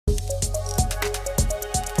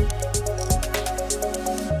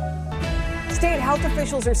health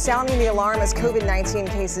officials are sounding the alarm as COVID-19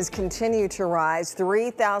 cases continue to rise.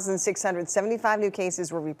 3,675 new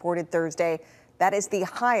cases were reported Thursday. That is the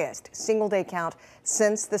highest single-day count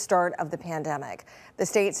since the start of the pandemic. The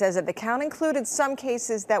state says that the count included some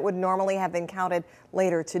cases that would normally have been counted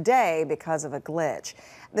later today because of a glitch.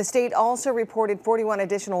 The state also reported 41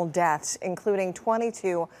 additional deaths, including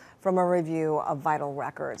 22 from a review of vital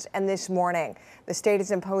records. And this morning, the state is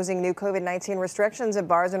imposing new COVID-19 restrictions at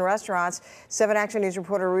bars and restaurants. 7 Action News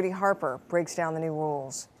reporter Rudy Harper breaks down the new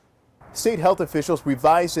rules. State health officials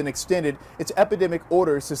revised and extended its epidemic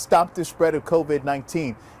orders to stop the spread of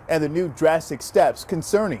COVID-19 and the new drastic steps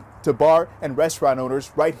concerning to bar and restaurant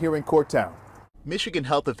owners right here in Corktown. Michigan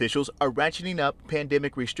health officials are ratcheting up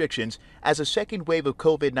pandemic restrictions as a second wave of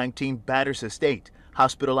COVID-19 batters the state.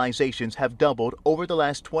 Hospitalizations have doubled over the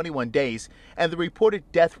last 21 days, and the reported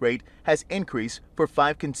death rate has increased for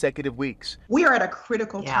 5 consecutive weeks. We are at a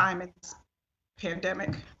critical time in this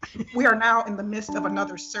pandemic. We are now in the midst of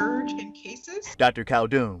another surge in cases. Dr.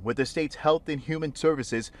 Caldoon with the state's Health and Human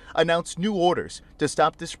Services announced new orders to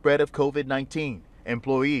stop the spread of COVID-19.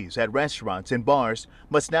 Employees at restaurants and bars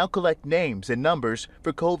must now collect names and numbers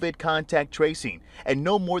for COVID contact tracing, and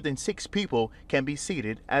no more than 6 people can be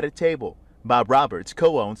seated at a table. Bob Roberts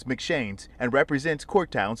co-owns McShane's and represents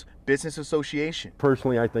Corktown's Business Association.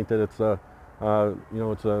 Personally, I think that it's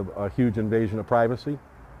a huge invasion of privacy.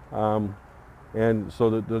 And so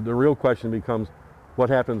the real question becomes, what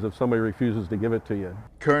happens if somebody refuses to give it to you?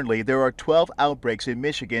 Currently, there are 12 outbreaks in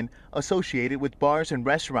Michigan associated with bars and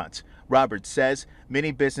restaurants. Roberts says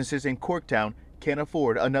many businesses in Corktown can't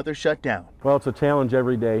afford another shutdown. Well, it's a challenge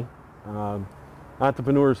every day.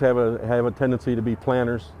 Entrepreneurs have a tendency to be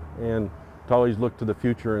planners and to always look to the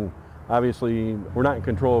future, and obviously we're not in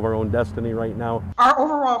control of our own destiny right now. Our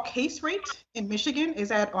overall case rate in Michigan is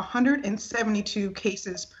at 172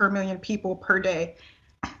 cases per million people per day.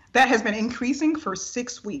 That has been increasing for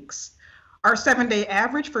 6 weeks. Our 7-day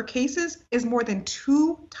average for cases is more than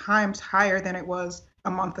 2 times higher than it was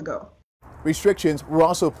a month ago. Restrictions were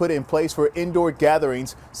also put in place for indoor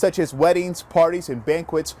gatherings such as weddings, parties, and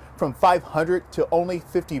banquets from 500 to only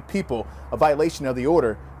 50 people. A violation of the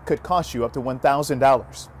order could cost you up to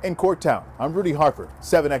 $1,000. In Corktown, I'm Rudy Harper,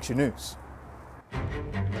 7 Action News.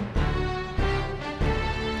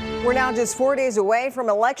 We're now just 4 days away from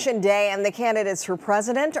Election Day, and the candidates for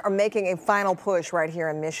president are making a final push right here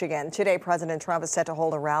in Michigan. Today, President Trump is set to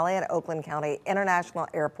hold a rally at Oakland County International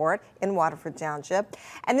Airport in Waterford Township.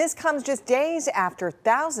 And this comes just days after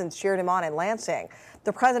thousands cheered him on in Lansing.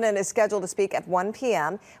 The president is scheduled to speak at 1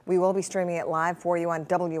 p.m. We will be streaming it live for you on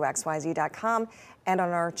WXYZ.com and on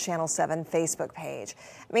our Channel 7 Facebook page.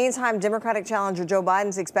 Meantime, Democratic challenger Joe Biden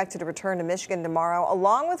is expected to return to Michigan tomorrow,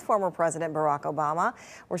 along with former President Barack Obama.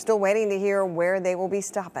 We're still waiting to hear where they will be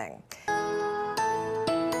stopping.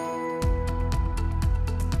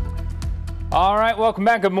 All right, welcome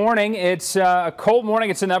back. Good morning. It's a cold morning.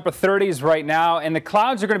 It's in the upper 30s right now, and the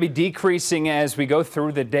clouds are going to be decreasing as we go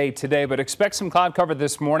through the day today, but expect some cloud cover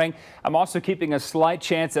this morning. I'm also keeping a slight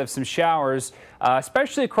chance of some showers,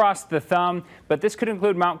 especially across the thumb, but this could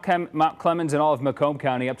include Mount Clemens and all of Macomb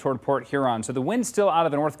County up toward Port Huron. So the wind's still out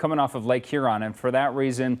of the north coming off of Lake Huron, and for that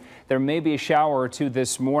reason, there may be a shower or two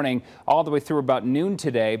this morning all the way through about noon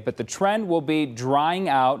today, but the trend will be drying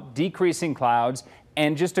out, decreasing clouds,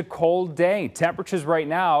 and just a cold day. Temperatures right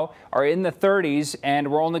now are in the 30s, and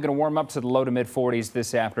we're only going to warm up to the low to mid 40s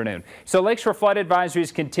this afternoon. So lakeshore flood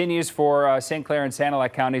advisories continues for St. Clair and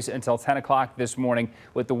Sanilac counties until 10 o'clock this morning,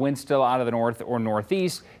 with the wind still out of the north or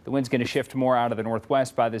northeast. The wind's going to shift more out of the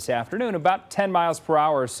northwest by this afternoon, about 10 miles per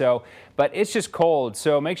hour or so. But it's just cold,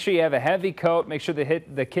 so make sure you have a heavy coat. Make sure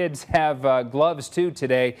the kids have gloves too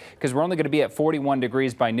today, because we're only going to be at 41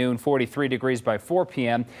 degrees by noon, 43 degrees by 4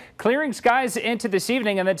 p.m. Clearing skies into this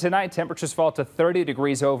evening, and then tonight temperatures fall to 30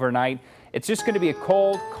 degrees overnight. It's just going to be a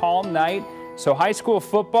cold, calm night. So high school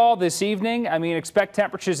football this evening, I mean, expect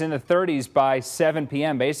temperatures in the 30s by 7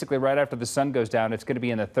 p.m. Basically, right after the sun goes down, it's going to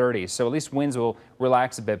be in the 30s. So at least winds will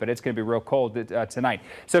relax a bit, but it's going to be real cold tonight.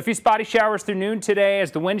 So a few spotty showers through noon today.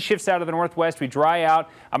 As the wind shifts out of the northwest, we dry out.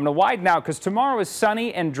 I'm going to widen out because tomorrow is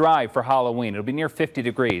sunny and dry for Halloween. It'll be near 50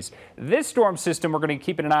 degrees. This storm system we're going to be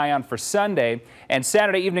keeping an eye on for Sunday and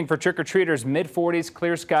Saturday evening for trick-or-treaters, mid-40s,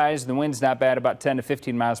 clear skies. The wind's not bad, about 10 to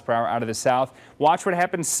 15 miles per hour out of the south. Watch what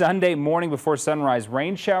happens Sunday morning before sunrise.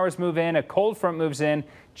 Rain showers move in, a cold front moves in,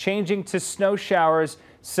 changing to snow showers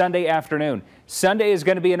Sunday afternoon. Sunday is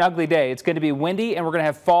going to be an ugly day. It's going to be windy, and we're going to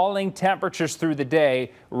have falling temperatures through the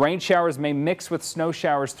day. Rain showers may mix with snow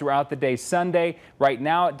showers throughout the day Sunday. Right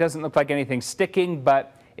now, it doesn't look like anything sticking,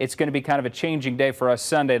 but It's going to be kind of a changing day for us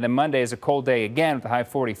Sunday. Then Monday is a cold day again with a high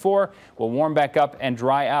 44. We'll warm back up and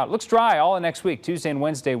dry out. Looks dry all of next week. Tuesday and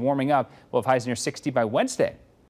Wednesday warming up. We'll have highs near 60 by Wednesday.